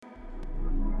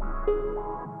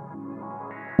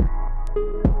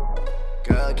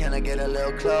Girl, can I get a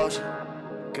little closer?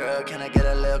 Girl, can I get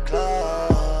a little close?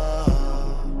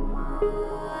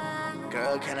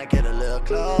 Girl, can I get a little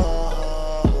close?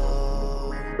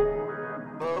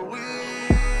 But we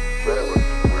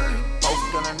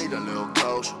both gonna need a little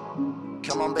closure.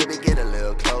 Come on, baby, get a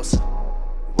little closer.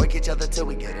 Wake each other till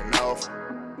we getting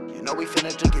over. You know we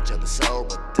finna drink each other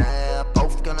sober. Damn,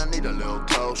 both gonna need a little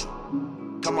closure.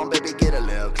 Come on, baby, get a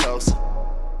little closer.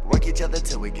 Work each other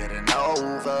till we getting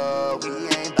over. We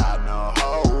ain't bout no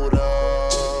hold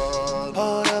up.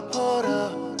 Hold up.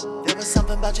 There was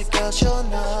something about your girl, she'll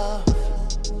know.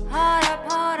 Hold up,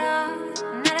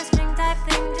 not a string type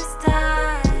thing, just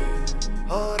die.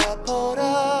 Hold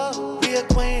up, we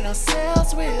acquaint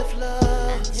ourselves with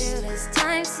love. Until this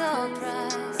time so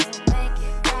pressed, make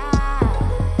it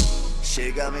right.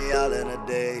 Shit got me all in a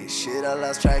day. Shit, I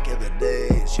lost track of the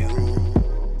days. You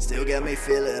still get me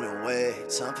feeling away.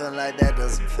 Something like that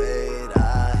doesn't fade.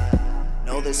 I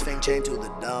know this thing chained to the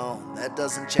dome. That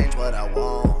doesn't change what I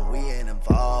want. We ain't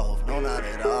involved, no, not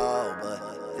at all.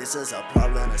 But this is a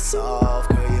problem to solve.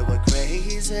 Girl, you were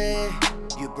crazy.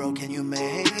 You broke and you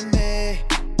made me.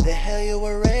 The hell you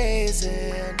were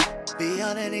raising,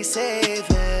 beyond any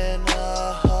saving.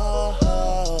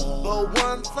 But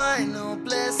one final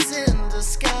blessing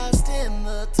disguised in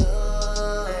the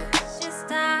dust. Just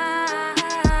die.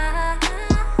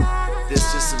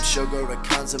 This just some sugar, a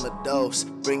consummate dose.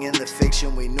 Bringing the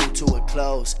fiction we knew to a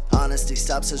close. Honesty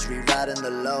stops us rewriting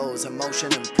the lows.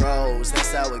 Emotion and prose,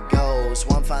 that's how it goes.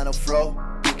 One final throw,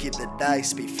 you keep the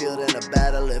dice. Be fielding a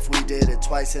battle if we did it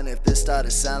twice. And if this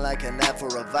started to sound like an ad for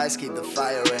advice, keep the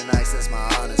fire in ice, that's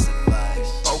my honest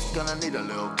advice. Both gonna need a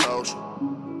little closure.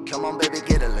 Come on, baby,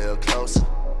 get a little closer.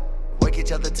 Wake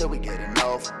each other till we getting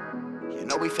over. You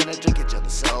know we finna drink each other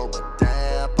sober.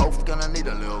 Damn, both gonna need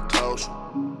a little closure.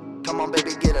 Come on,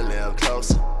 baby, get a little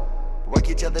closer. Work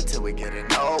each other till we getting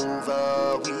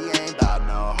over. We ain't bout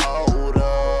no hold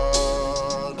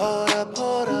up.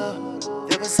 Hold up.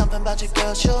 There was something about your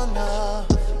girl, she'll know.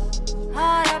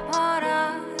 Hold up,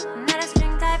 not a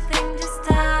string type thing, just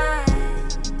die.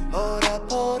 Hold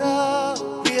up.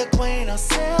 We acquaint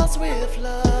ourselves with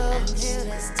love. Until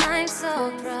this time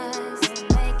so pressed,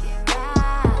 make it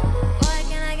right. Boy,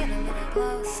 can I get a little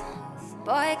close?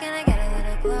 Boy, can I get a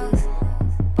little close?